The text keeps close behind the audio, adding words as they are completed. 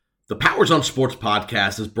The Powers on Sports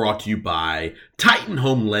podcast is brought to you by Titan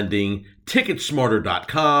Home Lending,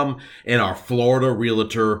 Ticketsmarter.com, and our Florida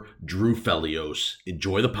realtor, Drew Felios.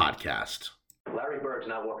 Enjoy the podcast. Larry Bird's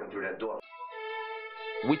not walking through that door.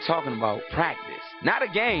 We talking about practice. Not a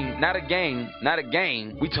game.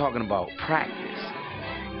 We talking about practice.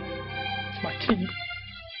 It's my team.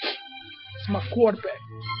 It's my quarterback.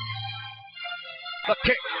 The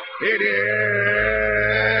kick. It is.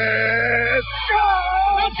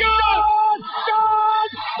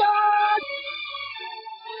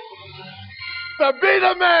 To be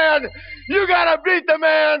the man, you gotta beat the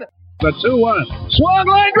man. The 2-1. Swung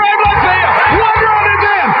line drive left field. One run is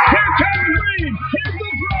in. Here comes Green. Here's the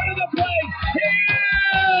front of the plate.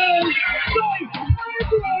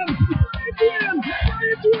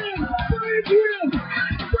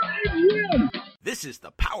 Braves win. This is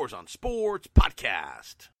the Powers on Sports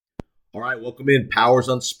podcast. All right, welcome in Powers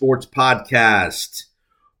on Sports podcast.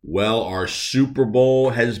 Well, our Super Bowl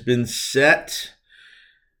has been set.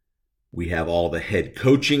 We have all the head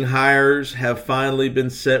coaching hires have finally been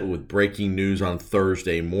set with breaking news on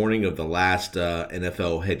Thursday morning of the last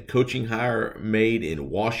NFL head coaching hire made in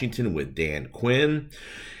Washington with Dan Quinn,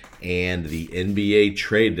 and the NBA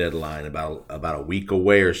trade deadline about a week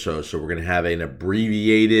away or so. So we're going to have an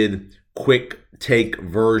abbreviated, quick take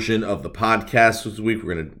version of the podcast this week.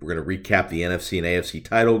 We're going to recap the NFC and AFC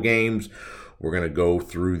title games. We're going to go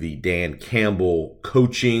through the Dan Campbell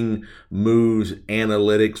coaching moves,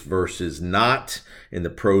 analytics versus not, and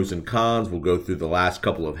the pros and cons. We'll go through the last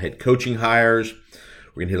couple of head coaching hires.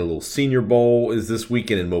 We're going to hit a little Senior Bowl is this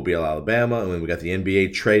weekend in Mobile, Alabama. And then we got the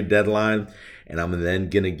NBA trade deadline. And I'm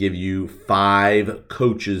then going to give you 5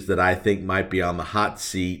 coaches that I think might be on the hot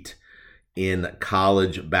seat in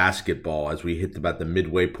college basketball as we hit about the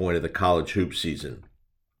midway point of the college hoop season.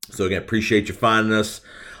 So again, appreciate you finding us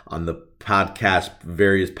on the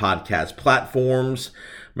various podcast platforms.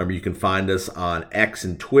 Remember, you can find us on X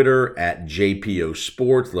and Twitter at JPO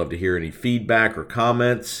Sports. Love to hear any feedback or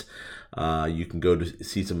comments. You can go to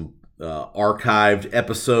see some archived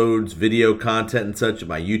episodes, video content and such at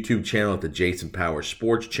my YouTube channel at the Jason Power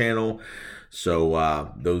Sports channel.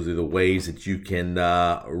 So those are the ways that you can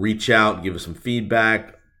reach out, give us some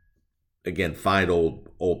feedback. Again, find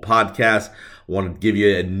old podcasts. I want to give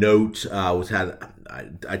you a note.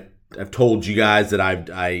 I've told you guys that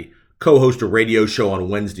I co-host a radio show on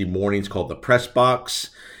Wednesday mornings called The Press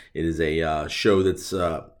Box. It is a show that's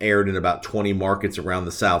aired in about 20 markets around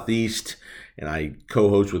the Southeast. And I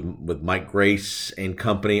co-host with Mike Grace and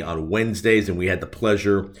company on Wednesdays. And we had the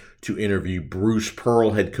pleasure to interview Bruce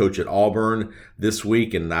Pearl, head coach at Auburn, this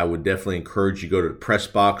week. And I would definitely encourage you to go to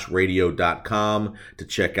PressBoxRadio.com to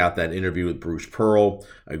check out that interview with Bruce Pearl.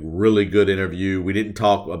 A really good interview. We didn't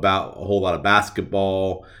talk about a whole lot of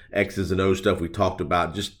basketball, X's and O stuff. We talked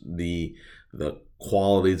about just the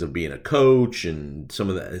qualities of being a coach and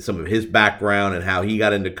some of his background and how he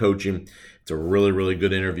got into coaching. It's a really, really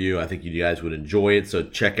good interview. I think you guys would enjoy it. So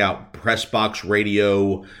check out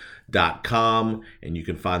PressBoxRadio.com, and you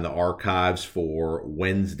can find the archives for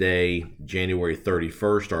Wednesday, January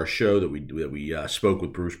 31st, our show that we spoke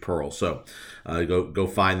with Bruce Pearl. So go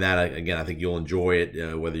find that. Again, I think you'll enjoy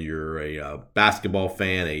it, whether you're a basketball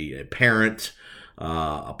fan, a parent,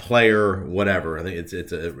 a player, whatever. I think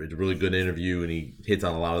it's a really good interview, and he hits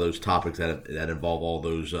on a lot of those topics that involve all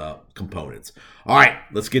those components. All right,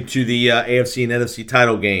 let's get to the AFC and NFC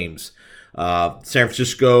title games. San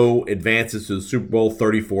Francisco advances to the Super Bowl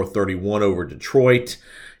 34-31 over Detroit,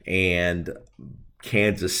 and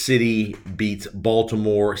Kansas City beats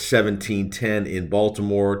Baltimore 17-10 in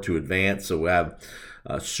Baltimore to advance. So we have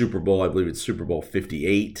Super Bowl, I believe it's Super Bowl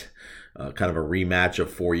 58. Kind of a rematch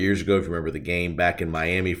of 4 years ago. If you remember the game back in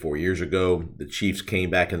Miami 4 years ago, the Chiefs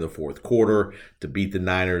came back in the fourth quarter to beat the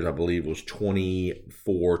Niners. I believe it was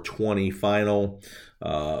 24-20 final.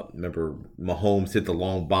 Remember, Mahomes hit the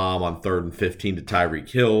long bomb on 3rd and 15 to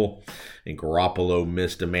Tyreek Hill, and Garoppolo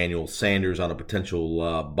missed Emmanuel Sanders on a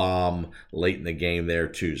potential bomb late in the game there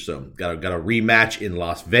too. So got a rematch in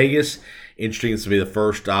Las Vegas. Interesting. This will be the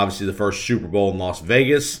first Super Bowl in Las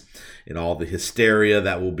Vegas. And all the hysteria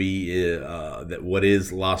that will be that what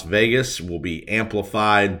is Las Vegas will be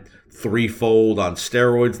amplified threefold on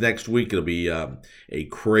steroids next week. It'll be a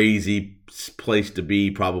crazy place to be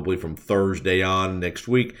probably from Thursday on next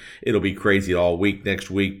week. It'll be crazy all week next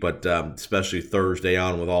week, but especially Thursday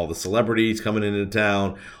on with all the celebrities coming into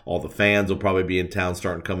town. All the fans will probably be in town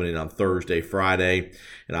starting coming in on Thursday, Friday.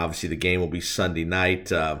 And obviously the game will be Sunday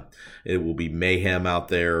night. It will be mayhem out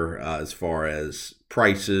there as far as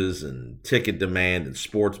prices and ticket demand and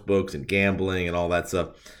sports books and gambling and all that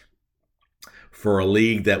stuff. for a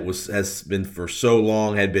league that has been for so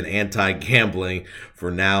long had been anti-gambling, for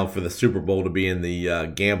the Super Bowl to be in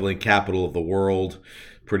the gambling capital of the world.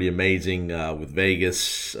 Pretty amazing with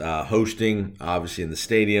Vegas hosting, obviously in the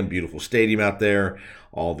stadium, beautiful stadium out there,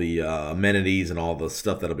 all the amenities and all the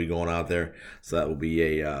stuff that'll be going out there. So that will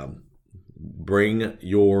be bring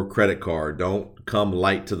your credit card. Don't come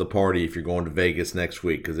light to the party if you're going to Vegas next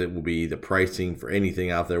week, because it will be, the pricing for anything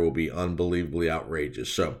out there will be unbelievably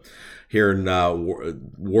outrageous. So hearing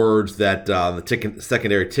words that the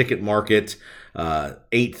secondary ticket market,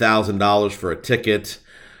 $8,000 for a ticket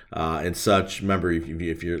and such. Remember,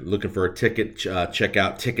 if you're looking for a ticket, check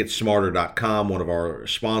out ticketsmarter.com, one of our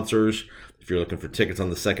sponsors. If you're looking for tickets on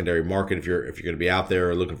the secondary market, if you're going to be out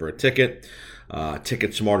there looking for a ticket,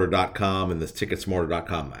 ticketsmarter.com and this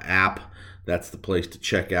ticketsmarter.com app, that's the place to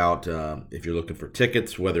check out if you're looking for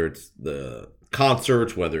tickets, whether it's the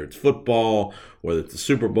concerts, whether it's football, whether it's the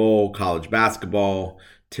Super Bowl, college basketball.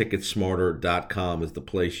 Ticketsmarter.com is the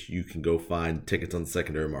place you can go find tickets on the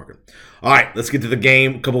secondary market. All right, let's get to the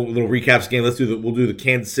game. A couple little recaps of the game. We'll do the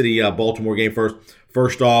Kansas City Baltimore game first.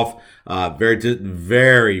 First off, very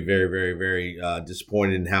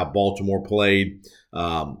disappointed in how Baltimore played.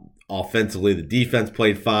 Offensively, the defense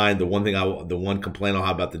played fine. The one complaint I'll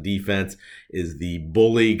have about the defense is the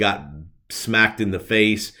bully got smacked in the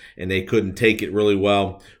face and they couldn't take it really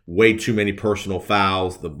well. Way too many personal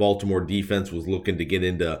fouls. The Baltimore defense was looking to get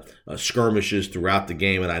into skirmishes throughout the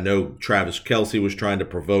game, and I know Travis Kelce was trying to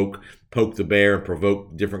poke the bear and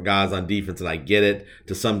provoke different guys on defense, and I get it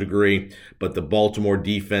to some degree, but the Baltimore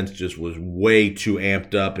defense just was way too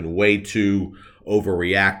amped up and way too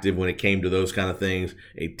overreactive when it came to those kind of things.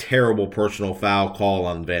 A terrible personal foul call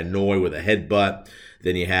on Van Noy with a headbutt.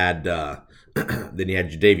 Then you had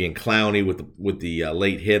Jadeveon Clowney with the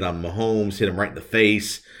late hit on Mahomes, hit him right in the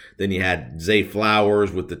face. Then you had Zay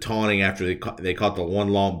Flowers with the taunting after they caught the one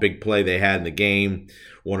long big play they had in the game,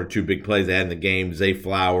 one or two big plays they had in the game. Zay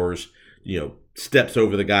Flowers, steps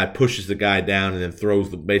over the guy, pushes the guy down, and then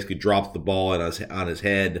basically drops the ball on his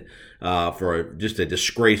head for just a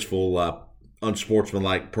disgraceful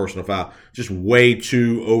unsportsmanlike personal foul. Just way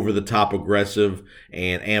too over the top aggressive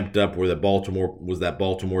and amped up where that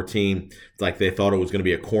Baltimore team. It's like they thought it was going to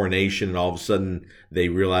be a coronation, and all of a sudden they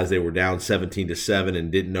realized they were down 17-7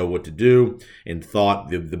 and didn't know what to do, and thought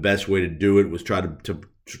the best way to do it was try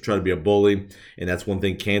to be a bully. And that's one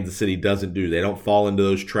thing Kansas City doesn't do. They don't fall into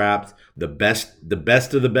those traps. The best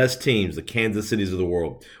of the best teams, the Kansas Cities of the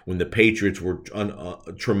world, when the Patriots were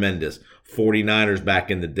tremendous, 49ers back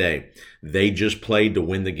in the day, they just played to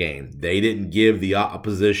win the game. They didn't give the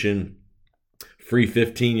opposition free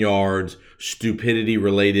 15 yards,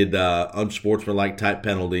 stupidity-related, unsportsmanlike type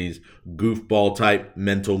penalties, goofball type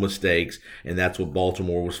mental mistakes, and that's what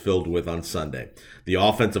Baltimore was filled with on Sunday. The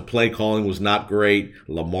offensive play calling was not great.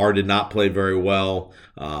 Lamar did not play very well.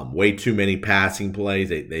 Way too many passing plays.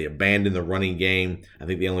 They abandoned the running game. I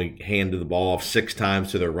think they only handed the ball off 6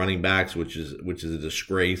 times to their running backs, which is a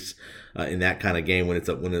disgrace in that kind of game when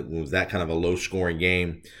it was that kind of a low-scoring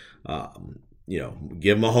game.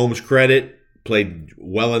 Give Mahomes credit. Played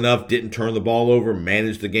well enough, didn't turn the ball over,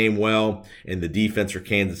 managed the game well, and the defense for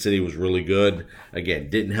Kansas City was really good.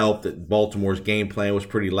 Again, didn't help that Baltimore's game plan was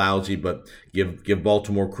pretty lousy, but give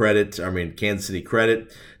Kansas City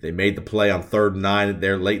credit. They made the play on 3rd and 9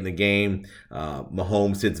 there late in the game.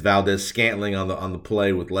 Mahomes hits Valdez-Scantling on the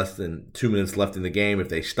play with less than 2 minutes left in the game. If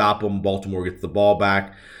they stop them, Baltimore gets the ball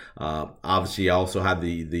back. Obviously, I also had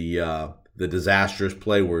the disastrous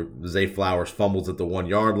play where Zay Flowers fumbles at the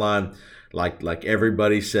 1-yard line. Like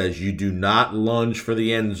everybody says, you do not lunge for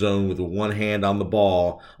the end zone with one hand on the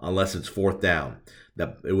ball unless it's 4th down.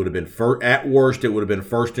 It would have been at worst, it would have been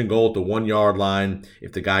 1st and goal at the 1-yard line.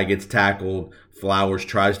 If the guy gets tackled, Flowers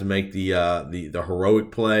tries to make the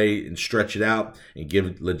heroic play and stretch it out, and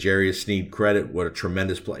give L'Jarius Sneed credit. What a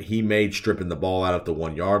tremendous play he made, stripping the ball out at the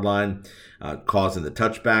 1-yard line, causing the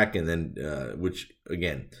touchback, and then which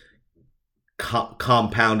again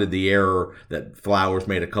compounded the error that Flowers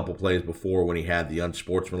made a couple plays before when he had the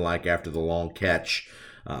unsportsmanlike after the long catch.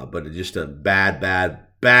 But it's just a bad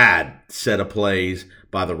set of plays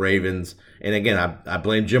by the Ravens. And again, I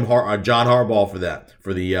blame John Harbaugh for that,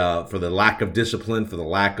 for the lack of discipline, for the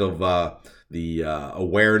lack of the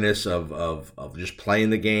awareness of just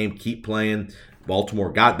playing the game, keep playing.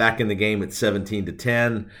 Baltimore got back in the game at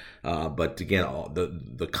 17-10, but again,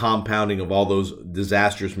 the compounding of all those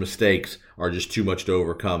disastrous mistakes are just too much to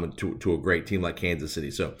overcome to a great team like Kansas City.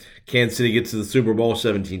 So Kansas City gets to the Super Bowl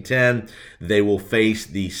 17-10. They will face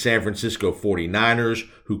the San Francisco 49ers,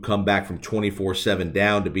 who come back from 24-7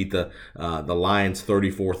 down to beat the Lions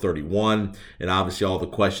 34-31. And obviously all the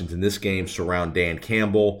questions in this game surround Dan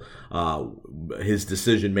Campbell, his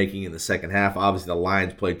decision-making in the second half. Obviously the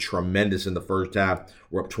Lions played tremendous in the first half.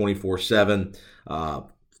 We're up 24-7.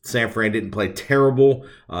 San Fran didn't play terrible.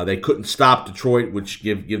 They couldn't stop Detroit, which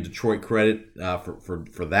give Detroit credit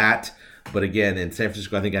for that. But again, in San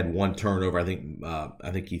Francisco, I think had one turnover. I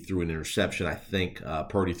think he threw an interception. I think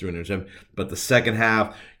Purdy threw an interception. But the second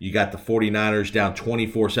half, you got the 49ers down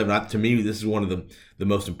 24-7. To me, this is one of the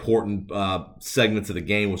most important segments of the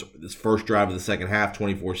game, was this first drive of the second half,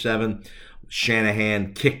 24-7.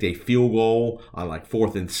 Shanahan kicked a field goal on like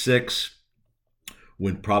 4th and 6.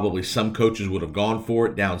 When probably some coaches would have gone for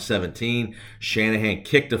it, down 17. Shanahan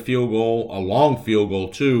kicked a field goal, a long field goal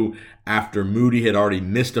too, after Moody had already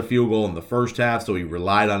missed a field goal in the first half, so he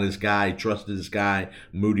relied on his guy, trusted his guy,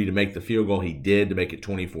 Moody, to make the field goal. He did, to make it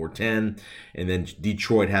 24-10. And then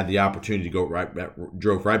Detroit had the opportunity to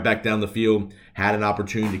drove right back down the field, had an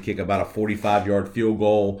opportunity to kick about a 45-yard field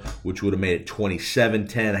goal, which would have made it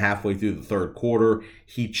 27-10 halfway through the third quarter.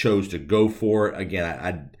 He chose to go for it.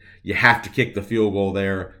 Again, you have to kick the field goal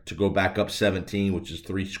there to go back up 17, which is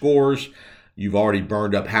 3 scores. You've already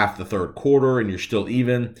burned up half the third quarter, and you're still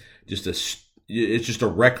even. It's just a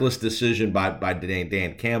reckless decision by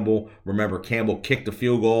Dan Campbell. Remember, Campbell kicked a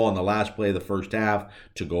field goal on the last play of the first half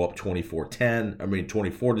to go up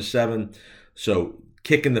 24-7. So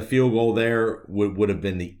kicking the field goal there would have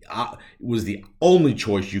been was the only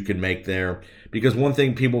choice you could make there. Because one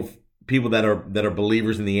thing, people that are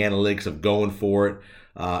believers in the analytics of going for it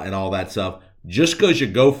and all that stuff, just because you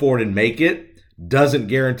go for it and make it doesn't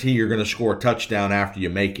guarantee you're going to score a touchdown after you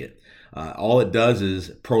make it. All it does is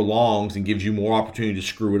prolongs and gives you more opportunity to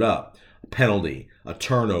screw it up. A penalty, a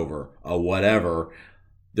turnover, a whatever.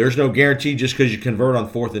 There's no guarantee just because you convert on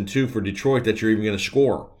 4th and 2 for Detroit that you're even going to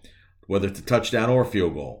score, whether it's a touchdown or a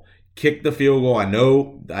field goal. Kick the field goal. I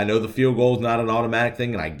know the field goal is not an automatic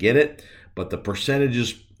thing, and I get it, but the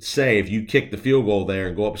percentages say if you kick the field goal there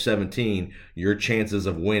and go up 17, your chances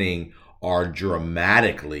of winning are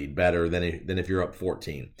dramatically better than if you're up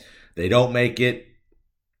 14. They don't make it.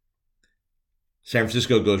 San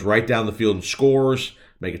Francisco goes right down the field and scores,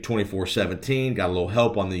 make it 24-17. Got a little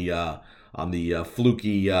help on the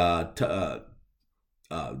fluky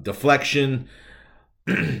deflection.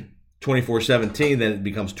 24-17. Then it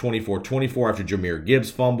becomes 24-24 after Jahmyr Gibbs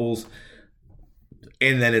fumbles.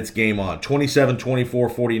 And then it's game on. 27-24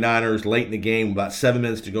 49ers late in the game, about 7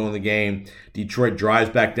 minutes to go in the game. Detroit drives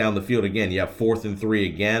back down the field again. You have 4th and 3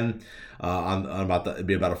 again. It'd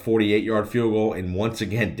be about a 48-yard field goal. And once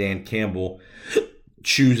again, Dan Campbell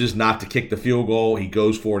chooses not to kick the field goal. He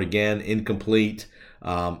goes for it again, incomplete.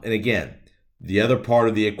 And again, the other part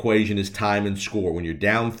of the equation is time and score. When you're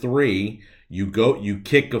down 3, you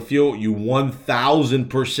kick a field, you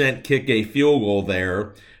 1,000% kick a field goal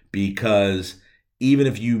there, because even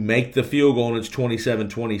if you make the field goal and it's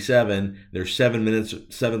 27-27, there's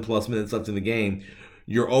 7 plus minutes left in the game,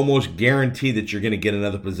 you're almost guaranteed that you're going to get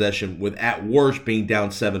another possession, with at worst being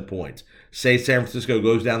down 7 points. Say San Francisco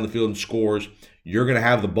goes down the field and scores, you're going to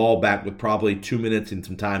have the ball back with probably 2 minutes and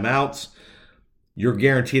some timeouts. You're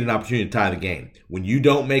guaranteed an opportunity to tie the game. When you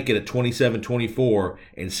don't make it at 27-24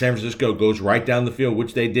 and San Francisco goes right down the field,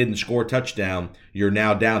 which they did, and score a touchdown, you're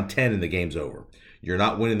now down 10 and the game's over. You're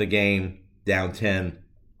not winning the game down 10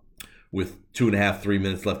 with 2.5, 3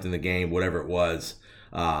 minutes left in the game, whatever it was.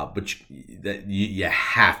 But you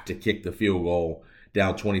have to kick the field goal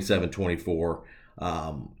down 27-24.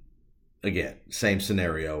 Again, same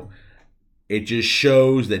scenario. It just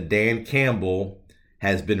shows that Dan Campbell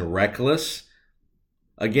has been reckless.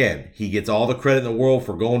 Again, he gets all the credit in the world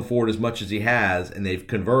for going for it as much as he has, and they've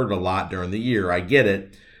converted a lot during the year. I get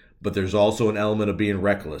it, but there's also an element of being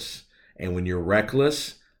reckless. And when you're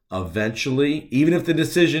reckless, eventually, even if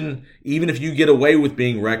you get away with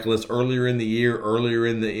being reckless earlier in the year, earlier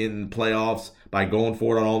in playoffs by going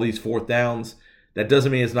for it on all these 4th downs, that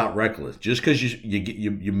doesn't mean it's not reckless. Just because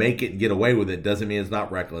you make it and get away with it doesn't mean it's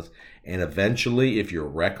not reckless. And eventually, if you're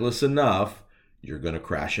reckless enough, you're going to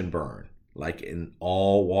crash and burn. like in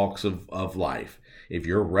all walks of life. If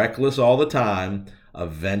you're reckless all the time,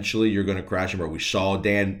 eventually you're going to crash and burn. We saw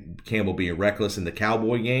Dan Campbell being reckless in the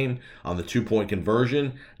Cowboy game on the 2-point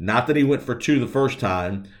conversion. Not that he went for 2 the first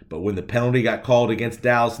time, but when the penalty got called against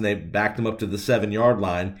Dallas and they backed him up to the 7-yard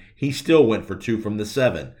line, he still went for 2 from the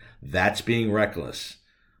 7. That's being reckless.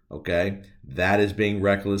 Okay? That is being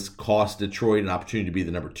reckless. Cost Detroit an opportunity to be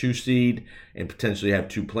the number 2 seed and potentially have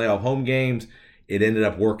 2 playoff home games. It ended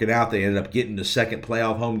up working out. They ended up getting the second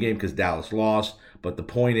playoff home game because Dallas lost. But the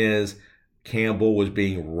point is, Campbell was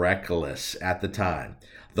being reckless at the time.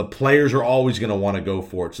 The players are always going to want to go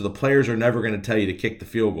for it. So the players are never going to tell you to kick the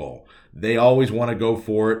field goal. They always want to go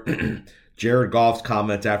for it. Jared Goff's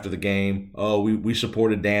comments after the game, oh, we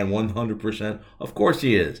supported Dan 100%. Of course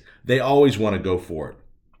he is. They always want to go for it.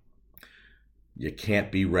 You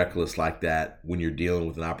can't be reckless like that when you're dealing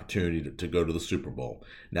with an opportunity to go to the Super Bowl.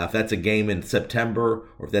 Now, if that's a game in September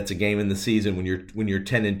or if that's a game in the season when you're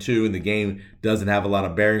 10-2 and the game doesn't have a lot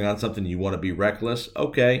of bearing on something, you want to be reckless.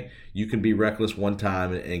 Okay, you can be reckless one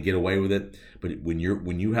time and get away with it. But when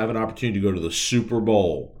you have an opportunity to go to the Super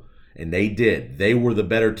Bowl, and they did, they were the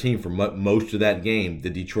better team for most of that game. The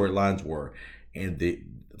Detroit Lions were, and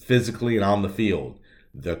physically and on the field,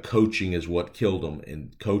 the coaching is what killed them,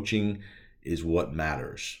 and coaching is what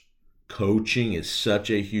matters. Coaching is such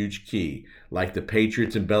a huge key. Like the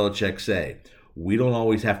Patriots and Belichick say, we don't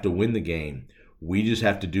always have to win the game. We just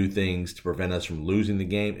have to do things to prevent us from losing the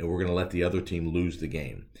game, and we're going to let the other team lose the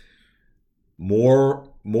game. More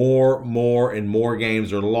and more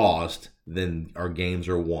games are lost than our games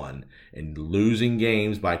are won. And losing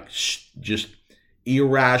games by just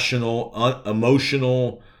irrational,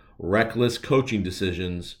 emotional, reckless coaching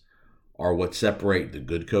decisions are what separate the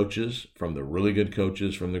good coaches from the really good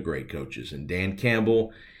coaches from the great coaches. And Dan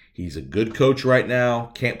Campbell, he's a good coach right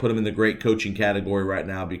now. Can't put him in the great coaching category right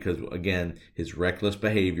now because, again, his reckless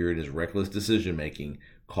behavior and his reckless decision-making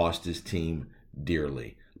cost his team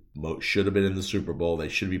dearly. Should have been in the Super Bowl. They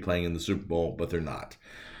should be playing in the Super Bowl, but they're not.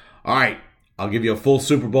 All right, I'll give you a full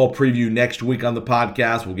Super Bowl preview next week on the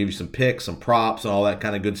podcast. We'll give you some picks, some props, and all that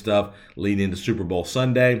kind of good stuff leading into Super Bowl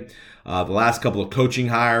Sunday. The last couple of coaching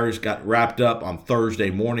hires got wrapped up on Thursday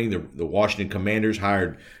morning. The Washington Commanders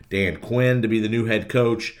hired Dan Quinn to be the new head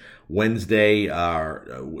coach. Wednesday,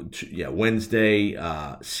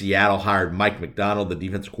 Seattle hired Mike McDonald, the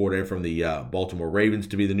defensive coordinator from the Baltimore Ravens,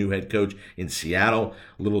 to be the new head coach in Seattle.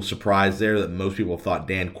 A little surprise there that most people thought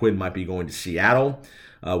Dan Quinn might be going to Seattle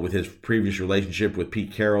with his previous relationship with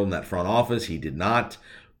Pete Carroll in that front office. He did not.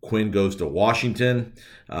 Quinn goes to Washington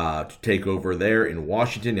to take over there in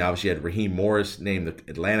Washington. He obviously had Raheem Morris named the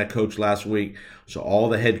Atlanta coach last week. So all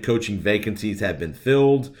the head coaching vacancies have been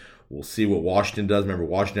filled. We'll see what Washington does. Remember,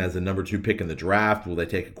 Washington has the number 2 pick in the draft. Will they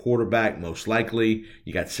take a quarterback? Most likely.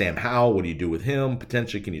 You got Sam Howell. What do you do with him?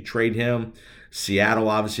 Potentially, can you trade him? Seattle,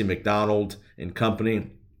 obviously, McDonald and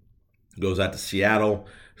company goes out to Seattle.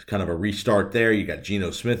 It's kind of a restart there. You got Geno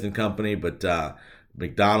Smith and company, but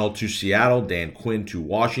McDonald to Seattle, Dan Quinn to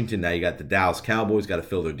Washington. Now you got the Dallas Cowboys, got to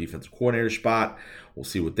fill their defensive coordinator spot. We'll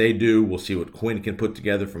see what they do. We'll see what Quinn can put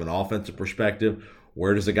together from an offensive perspective.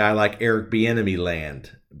 Where does a guy like Eric Bieniemy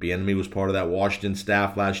land? Bieniemy was part of that Washington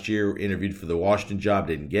staff last year, interviewed for the Washington job,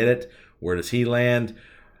 didn't get it. Where does he land?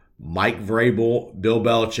 Mike Vrabel, Bill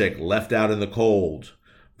Belichick left out in the cold.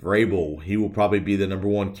 Vrabel, he will probably be the number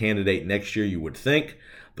 1 candidate next year, you would think.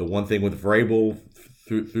 The one thing with Vrabel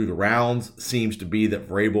through the rounds seems to be that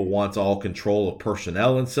Vrabel wants all control of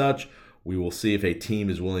personnel and such. We will see if a team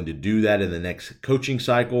is willing to do that in the next coaching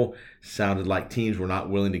cycle. Sounded like teams were not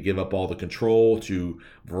willing to give up all the control to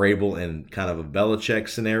Vrabel in kind of a Belichick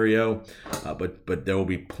scenario. But there will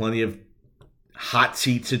be plenty of hot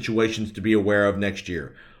seat situations to be aware of next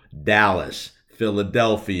year. Dallas,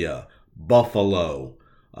 Philadelphia, Buffalo,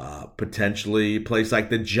 potentially a place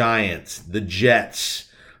like the Giants, the Jets.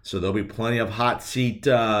 So there'll be plenty of hot seat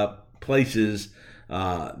places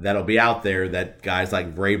that'll be out there that guys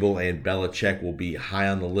like Vrabel and Belichick will be high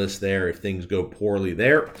on the list there if things go poorly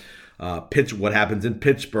there. What happens in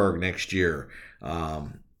Pittsburgh next year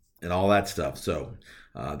and all that stuff. So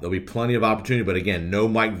there'll be plenty of opportunity. But again, no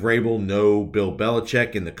Mike Vrabel, no Bill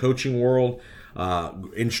Belichick in the coaching world.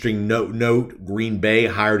 Interesting note, Green Bay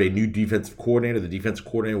hired a new defensive coordinator. The defensive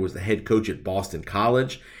coordinator was the head coach at Boston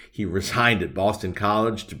College. He resigned at Boston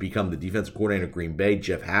College to become the defensive coordinator at Green Bay,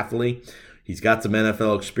 Jeff Hafley. He's got some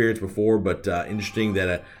NFL experience before, but interesting that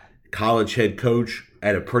a college head coach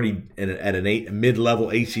at a mid-level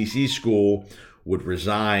ACC school would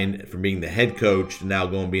resign from being the head coach to now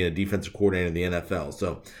go and being a defensive coordinator in the NFL.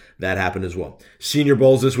 So that happened as well. Senior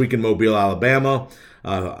Bowls this week in Mobile, Alabama.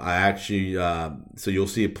 So you'll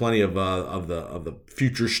see plenty of the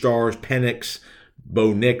future stars, Penix,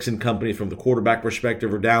 Bo Nix and company from the quarterback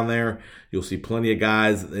perspective are down there. You'll see plenty of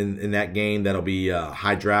guys in that game that'll be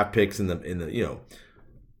high draft picks in the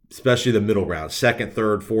especially the middle round, second,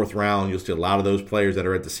 third, fourth round. You'll see a lot of those players that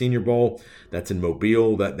are at the Senior Bowl. That's in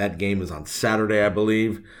Mobile. That game is on Saturday, I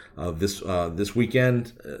believe, this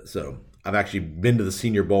weekend. So I've actually been to the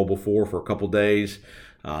Senior Bowl before for a couple days.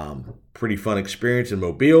 Pretty fun experience in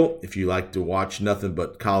Mobile. If you like to watch nothing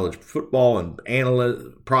but college football and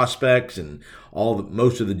prospects and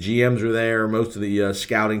most of the GMs are there, most of the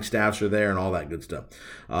scouting staffs are there, and all that good stuff.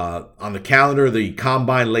 On the calendar, the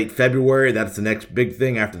Combine late February. That's the next big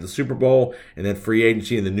thing after the Super Bowl, and then free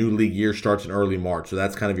agency and the new league year starts in early March. So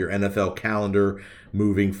that's kind of your NFL calendar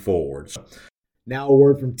moving forward. Now a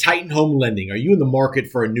word from Titan Home Lending. Are you in the market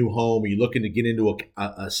for a new home? Are you looking to get into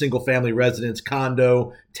a single-family residence,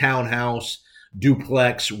 condo, townhouse,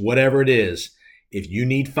 duplex, whatever it is? If you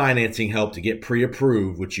need financing help to get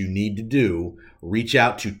pre-approved, which you need to do, reach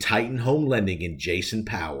out to Titan Home Lending and Jason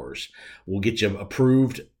Powers. We'll get you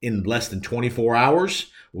approved in less than 24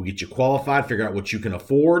 hours. We'll get you qualified, figure out what you can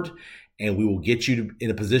afford, and we will get you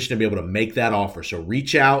in a position to be able to make that offer. So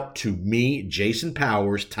reach out to me, Jason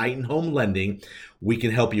Powers, Titan Home Lending. We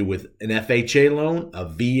can help you with an FHA loan, a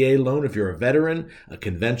VA loan if you're a veteran, a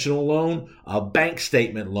conventional loan, a bank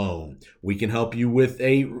statement loan. We can help you with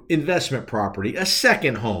a investment property, a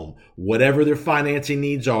second home. Whatever their financing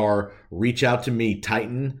needs are, reach out to me,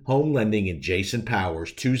 Titan Home Lending and Jason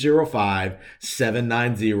Powers,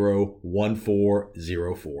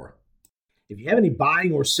 205-790-1404. If you have any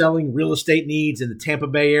buying or selling real estate needs in the Tampa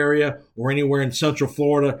Bay area or anywhere in Central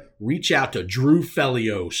Florida, reach out to Drew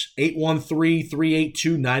Felios,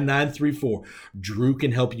 813-382-9934. Drew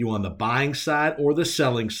can help you on the buying side or the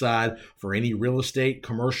selling side for any real estate,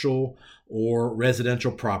 commercial, or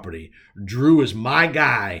residential property. Drew is my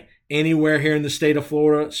guy. Anywhere here in the state of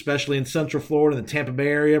Florida, especially in Central Florida, the Tampa Bay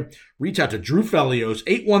area, reach out to Drew Felios,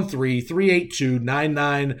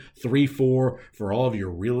 813-382-9934 for all of your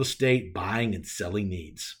real estate buying and selling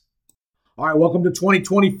needs. All right, welcome to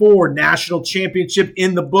 2024 National Championship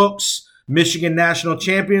in the books. Michigan National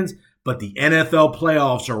Champions, but the NFL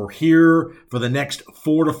playoffs are here for the next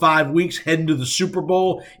 4 to 5 weeks, heading to the Super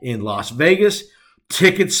Bowl in Las Vegas.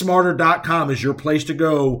 Ticketsmarter.com is your place to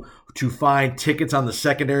go to find tickets on the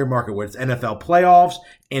secondary market, whether it's NFL playoffs,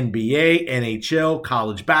 NBA, NHL,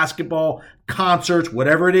 college basketball, concerts,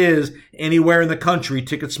 whatever it is, anywhere in the country,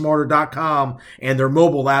 Ticketsmarter.com and their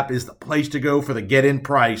mobile app is the place to go for the get-in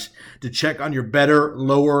price to check on your better,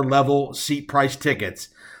 lower-level seat price tickets.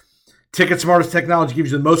 Ticketsmarter's technology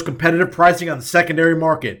gives you the most competitive pricing on the secondary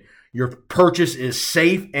market. Your purchase is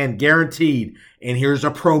safe and guaranteed. And here's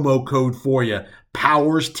a promo code for you.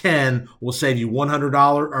 Powers10 will save you $100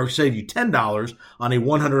 or save you $10 on a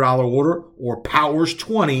 $100 order, or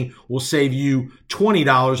Powers20 will save you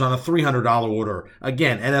 $20 on a $300 order.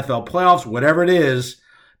 Again, NFL playoffs, whatever it is,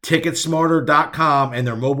 Ticketsmarter.com and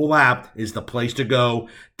their mobile app is the place to go.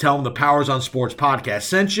 Tell them the Powers on Sports podcast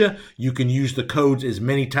sent you. You can use the codes as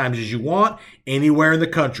many times as you want, anywhere in the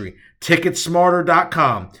country.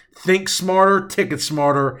 Ticketsmarter.com. Think smarter, ticket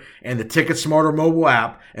smarter, and the Ticketsmarter mobile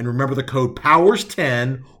app. And remember the code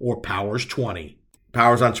POWERS10 or POWERS20.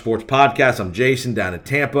 Powers on Sports podcast. I'm Jason down in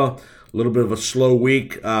Tampa. A little bit of a slow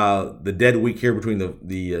week, the dead week here between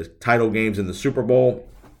the title games and the Super Bowl.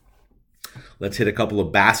 Let's hit a couple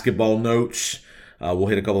of basketball notes. We'll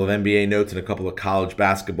hit a couple of NBA notes and a couple of college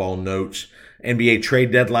basketball notes. NBA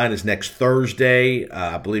trade deadline is next Thursday.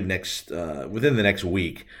 I believe within the next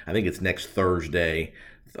week. I think it's next Thursday.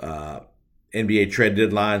 NBA trade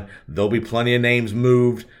deadline. There'll be plenty of names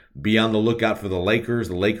moved. Be on the lookout for the Lakers.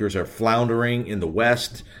 The Lakers are floundering in the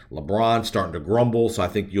West. LeBron's starting to grumble, so I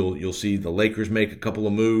think you'll see the Lakers make a couple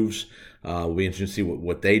of moves. It'll be interesting to see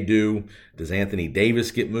what they do. Does Anthony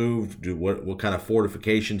Davis get moved? What kind of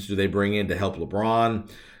fortifications do they bring in to help LeBron?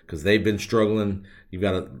 Because they've been struggling. You've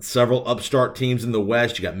got several upstart teams in the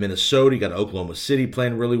West. You got Minnesota. You got Oklahoma City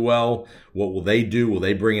playing really well. What will they do? Will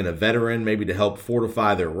they bring in a veteran maybe to help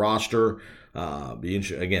fortify their roster? Be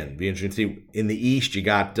interesting to see. In the East, you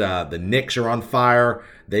got the Knicks are on fire.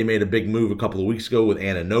 They made a big move a couple of weeks ago with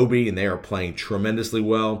Anunoby, and they are playing tremendously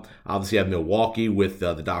well. Obviously, you have Milwaukee with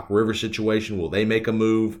the Doc Rivers situation. Will they make a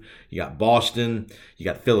move? You got Boston. You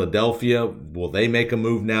got Philadelphia. Will they make a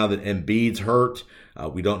move now that Embiid's hurt?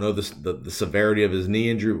 We don't know the severity of his knee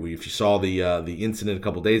injury. If you saw the incident a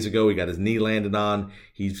couple days ago, he got his knee landed on.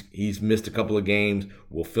 He's missed a couple of games.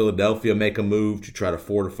 Will Philadelphia make a move to try to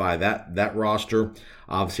fortify that roster?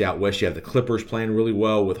 Obviously, out west, you have the Clippers playing really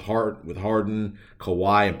well with Harden,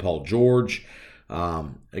 Kawhi, and Paul George.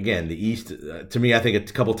 Again, the East, to me, I think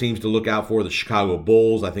a couple teams to look out for. The Chicago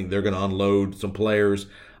Bulls, I think they're going to unload some players.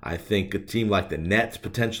 I think a team like the Nets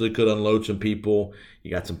potentially could unload some people. You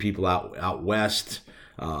got some people out west.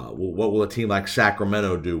 What will a team like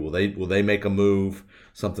Sacramento do? Will they make a move,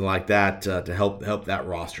 something like that, to help that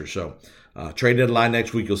roster? So trade deadline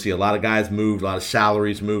next week, you'll see a lot of guys moved, a lot of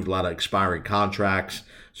salaries moved, a lot of expiring contracts.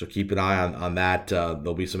 So keep an eye on that.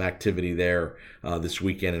 There'll be some activity there this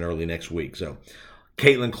weekend and early next week. So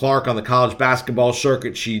Caitlin Clark on the college basketball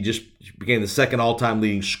circuit, she just became the second all-time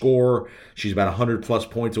leading scorer. She's about 100-plus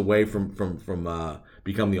points away from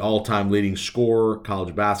becoming the all-time leading scorer,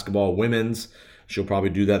 college basketball, women's. She'll probably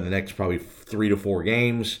do that in the next probably 3 to 4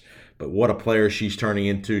 games. But what a player she's turning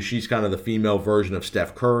into. She's kind of the female version of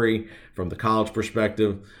Steph Curry from the college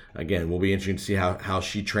perspective. Again, will be interesting to see how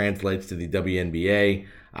she translates to the WNBA.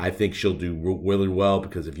 I think she'll do really well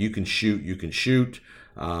because if you can shoot, you can shoot.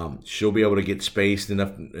 She'll be able to get spaced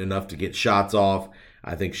enough to get shots off.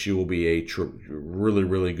 I think she will be a really,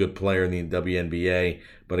 really good player in the WNBA.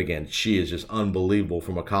 But again, she is just unbelievable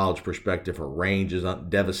from a college perspective. Her range is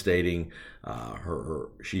devastating.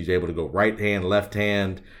 She's able to go right hand, left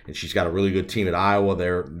hand, and she's got a really good team at Iowa.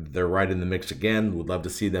 They're right in the mix again. Would love to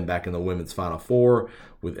see them back in the women's Final Four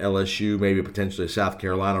with LSU, maybe potentially a South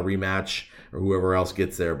Carolina rematch or whoever else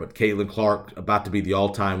gets there. But Caitlin Clark, about to be the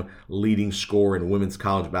all-time leading scorer in women's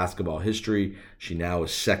college basketball history. She now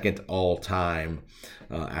is second all-time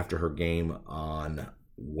after her game on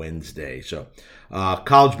Wednesday. So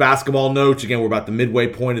college basketball notes. Again, we're about the midway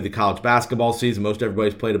point of the college basketball season. Most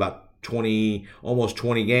everybody's played about almost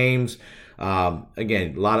 20 games.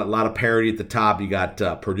 Again, a lot of parity at the top. You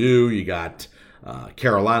got Purdue. You got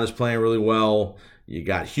Carolina's playing really well. You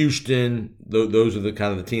got Houston. Those are the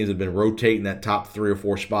kind of the teams that have been rotating that top 3 or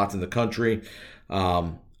 4 spots in the country.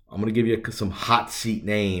 I'm going to give you some hot seat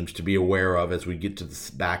names to be aware of as we get to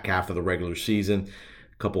the back half of the regular season.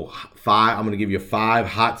 I'm going to give you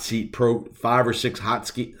 5 or 6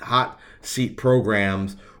 hot seat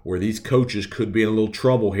programs where these coaches could be in a little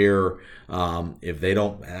trouble here if they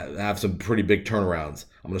don't have some pretty big turnarounds.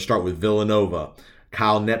 I'm going to start with Villanova.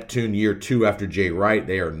 Kyle Neptune, year 2 after Jay Wright.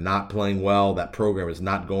 They are not playing well. That program is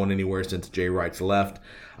not going anywhere since Jay Wright's left.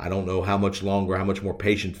 I don't know how much longer, how much more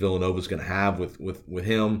patience Villanova's going to have with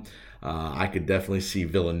him. I could definitely see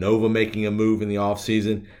Villanova making a move in the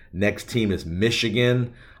offseason. Next team is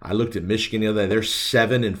Michigan. I looked at Michigan the other day. They're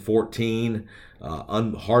 7-14.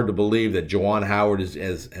 Hard to believe that Juwan Howard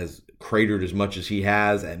has cratered as much as he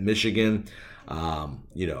has at Michigan.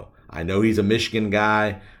 I know he's a Michigan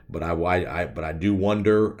guy, but I do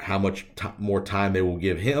wonder how much more time they will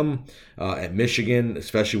give him at Michigan,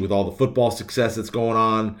 especially with all the football success that's going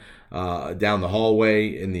on down the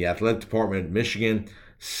hallway in the athletic department at Michigan.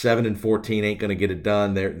 7-14 ain't going to get it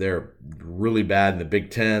done. They're really bad in the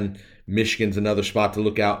Big Ten. Michigan's another spot to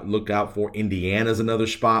look out for. Indiana's another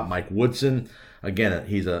spot. Mike Woodson, again,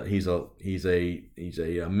 he's a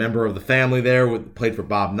member of the family there. Played for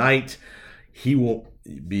Bob Knight. He will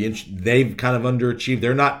be. They've kind of underachieved.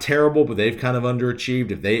 They're not terrible, but they've kind of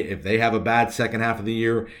underachieved. If they have a bad second half of the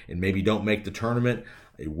year and maybe don't make the tournament,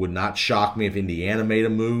 it would not shock me if Indiana made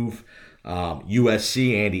a move.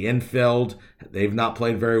 USC, Andy Enfield, they've not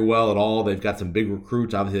played very well at all. They've got some big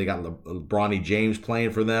recruits. Obviously, they got Bronny James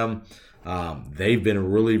playing for them. They've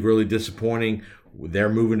been really, really disappointing. They're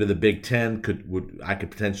moving to the Big Ten. I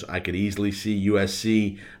could easily see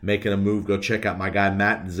USC making a move. Go check out my guy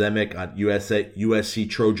Matt Zemek on USC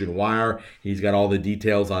Trojan Wire. He's got all the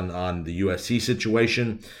details on the USC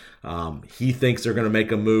situation. He thinks they're going to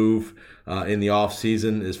make a move in the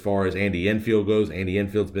offseason as far as Andy Enfield goes. Andy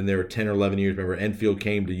Enfield's been there 10 or 11 years. Remember, Enfield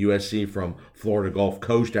came to USC from Florida Gulf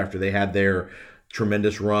Coast after they had their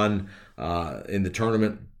tremendous run in the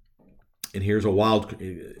tournament. And here's I'll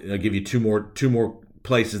give you two more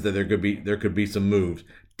places that there could be some moves.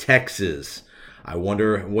 Texas. I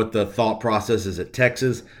wonder what the thought process is at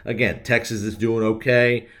Texas. Again, Texas is doing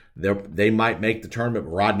okay. They might make the tournament.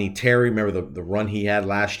 Rodney Terry, remember the run he had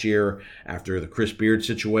last year after the Chris Beard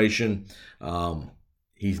situation.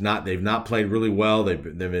 They've not played really well. They've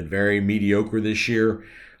been very mediocre this year.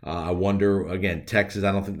 I wonder, again, Texas,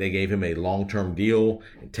 I don't think they gave him a long-term deal.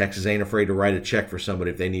 And Texas ain't afraid to write a check for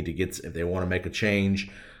somebody if they want to make a change.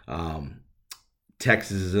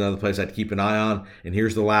 Texas is another place I'd keep an eye on. And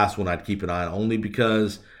here's the last one I'd keep an eye on, only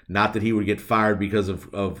because, not that he would get fired because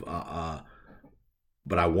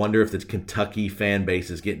but I wonder if the Kentucky fan base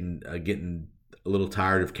is getting a little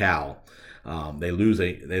tired of Cal. They lose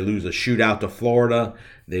a shootout to Florida.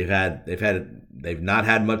 They've not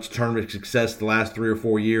had much tournament success the last 3 or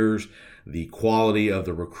 4 years. The quality of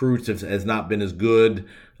the recruits has not been as good.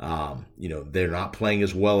 They're not playing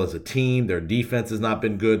as well as a team. Their defense has not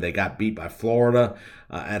been good. They got beat by Florida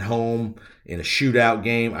at home in a shootout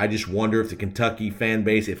game. I just wonder if the Kentucky fan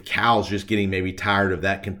base, if Cal's just getting maybe tired of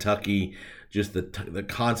that Kentucky, just the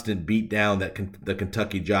constant beat down that the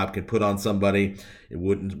Kentucky job can put on somebody.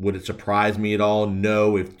 Would it surprise me at all?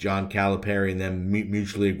 No, if John Calipari and them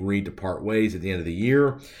mutually agreed to part ways at the end of the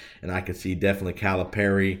year. And I could see definitely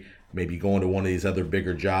Calipari maybe going to one of these other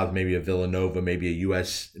bigger jobs, maybe a Villanova, maybe a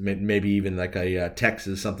U.S., maybe even like a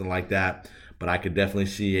Texas, something like that. But I could definitely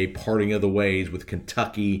see a parting of the ways with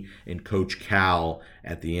Kentucky and Coach Cal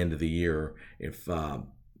at the end of the year if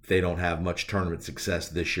they don't have much tournament success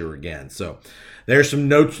this year again. So there's some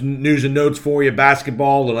news and notes for you.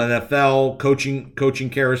 Basketball, little NFL, coaching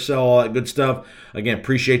carousel, all that good stuff. Again,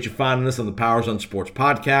 appreciate you finding us on the Powers on Sports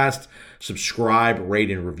podcast. Subscribe,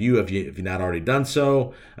 rate, and review if you've not already done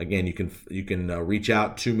so. Again, you can reach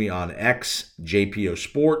out to me on X, JPO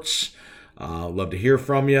Sports. Love to hear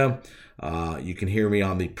from you. You can hear me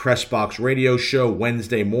on the Pressbox Radio Show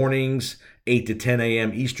Wednesday mornings, 8 to 10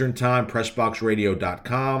 a.m. Eastern Time,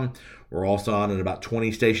 PressboxRadio.com. We're also on in about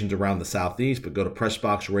 20 stations around the Southeast, but go to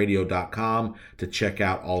PressboxRadio.com to check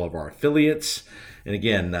out all of our affiliates. And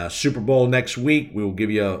again, Super Bowl next week. We will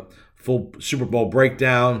give you a full Super Bowl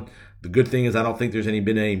breakdown. The good thing is I don't think there's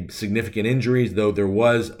been any significant injuries, though there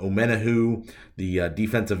was Omenahu, the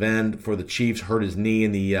defensive end for the Chiefs, hurt his knee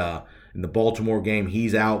in the Baltimore game.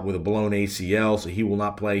 He's out with a blown ACL, so he will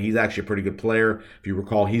not play. He's actually a pretty good player. If you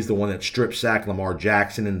recall, he's the one that strip sacked Lamar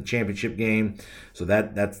Jackson in the championship game. So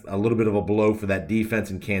that's a little bit of a blow for that defense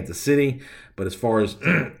in Kansas City. But as far as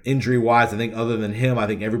injury-wise, I think other than him, I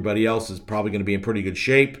think everybody else is probably going to be in pretty good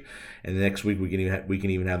shape. And next week we can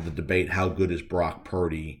even have the debate, how good is Brock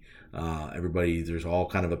Purdy? There's all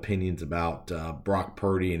kind of opinions about Brock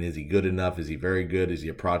Purdy, and is he good enough? Is he very good? Is he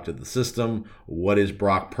a product of the system? What is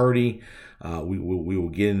Brock Purdy? We will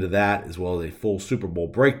get into that, as well as a full Super Bowl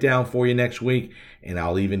breakdown for you next week, and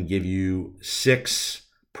I'll even give you 6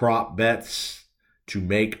 prop bets to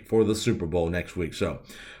make for the Super Bowl next week. So,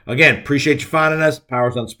 again, appreciate you finding us.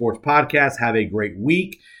 Powers on Sports Podcast. Have a great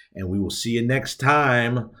week, and we will see you next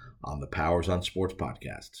time on the Powers on Sports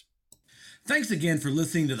Podcast. Thanks again for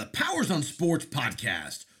listening to the Powers on Sports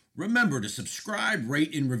podcast. Remember to subscribe,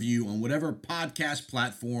 rate, and review on whatever podcast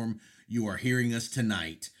platform you are hearing us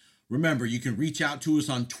tonight. Remember, you can reach out to us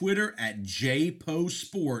on Twitter at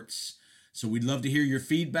JPoSports. So we'd love to hear your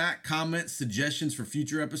feedback, comments, suggestions for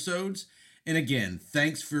future episodes. And again,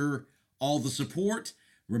 thanks for all the support.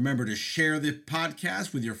 Remember to share the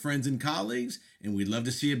podcast with your friends and colleagues. And we'd love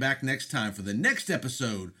to see you back next time for the next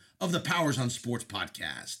episode of the Powers on Sports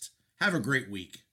podcast. Have a great week.